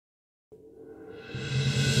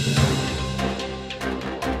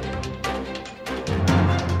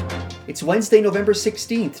It's Wednesday, November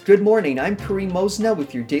 16th. Good morning, I'm Kareem Mosna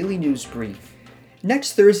with your daily news brief.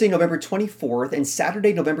 Next Thursday, November 24th and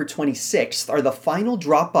Saturday, November 26th are the final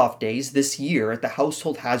drop-off days this year at the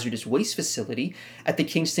Household Hazardous Waste Facility at the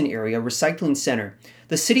Kingston Area Recycling Center.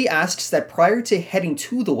 The city asks that prior to heading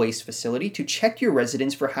to the waste facility to check your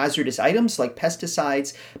residence for hazardous items like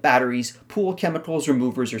pesticides, batteries, pool chemicals,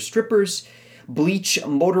 removers or strippers, bleach,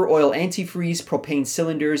 motor oil antifreeze, propane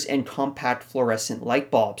cylinders, and compact fluorescent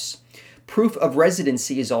light bulbs. Proof of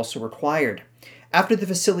residency is also required. After the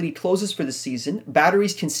facility closes for the season,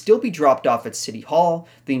 batteries can still be dropped off at City Hall,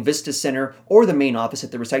 the Invista Center, or the main office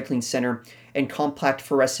at the Recycling Center, and compact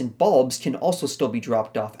fluorescent bulbs can also still be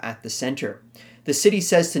dropped off at the center. The city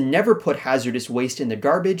says to never put hazardous waste in the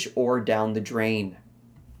garbage or down the drain.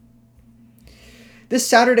 This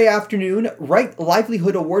Saturday afternoon, Right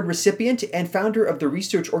Livelihood Award recipient and founder of the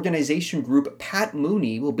research organization group Pat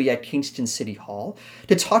Mooney will be at Kingston City Hall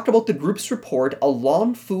to talk about the group's report, A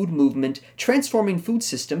Long Food Movement Transforming Food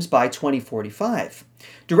Systems by 2045.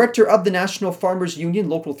 Director of the National Farmers Union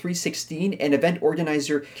Local 316 and event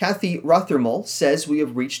organizer Kathy Rothermel says we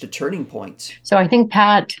have reached a turning point. So I think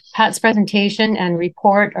Pat's presentation and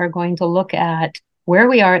report are going to look at where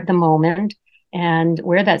we are at the moment and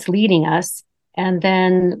where that's leading us, and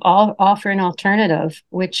then I'll offer an alternative,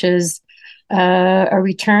 which is a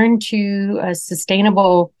return to a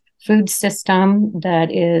sustainable food system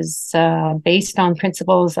that is based on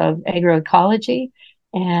principles of agroecology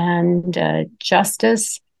and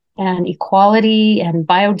justice and equality and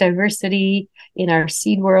biodiversity in our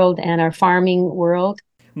seed world and our farming world.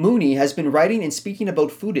 Mooney has been writing and speaking about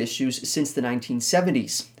food issues since the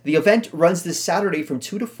 1970s. The event runs this Saturday from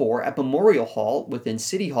 2 to 4 at Memorial Hall within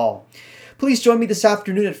City Hall. Please join me this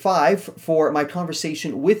afternoon at 5 for my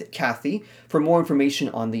conversation with Kathy for more information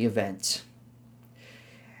on the event.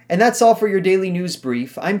 And that's all for your daily news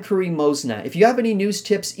brief. I'm Kareem Mosna. If you have any news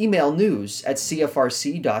tips, email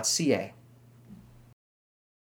news@cfrc.ca.